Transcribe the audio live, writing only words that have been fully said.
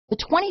The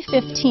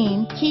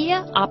 2015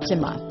 Kia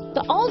Optima.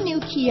 The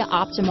all-new Kia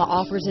Optima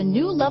offers a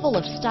new level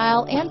of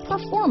style and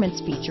performance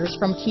features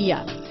from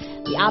Kia.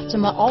 The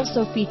Optima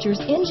also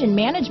features engine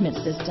management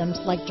systems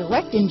like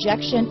direct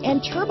injection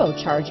and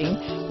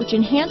turbocharging, which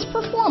enhance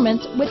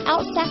performance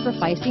without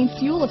sacrificing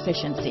fuel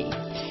efficiency.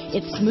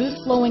 Its smooth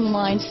flowing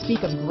lines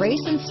speak of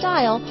grace and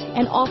style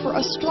and offer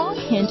a strong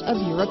hint of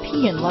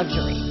European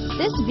luxury.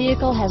 This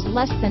vehicle has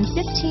less than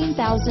 15,000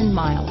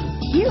 miles.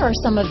 Here are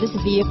some of this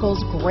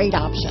vehicle's great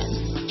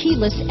options: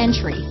 keyless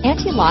entry,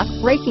 anti-lock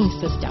braking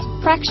system,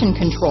 traction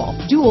control,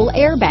 dual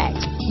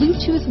airbags,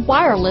 Bluetooth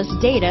wireless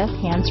data,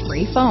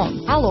 hands-free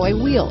phone, alloy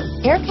wheels,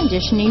 air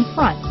conditioning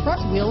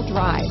front-wheel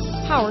drive,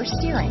 power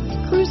steering,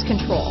 cruise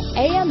control,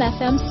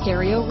 AM/FM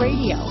stereo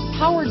radio,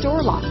 power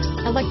door locks,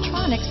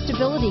 electronic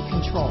stability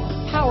control,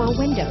 power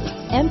windows,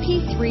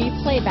 MP3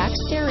 playback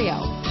stereo,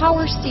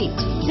 power seat.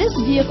 This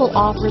vehicle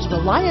offers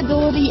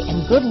reliability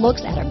and good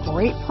looks at a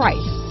great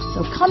price.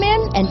 So come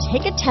in and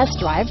take a test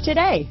drive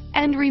today.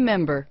 And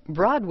remember,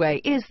 Broadway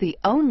is the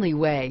only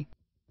way.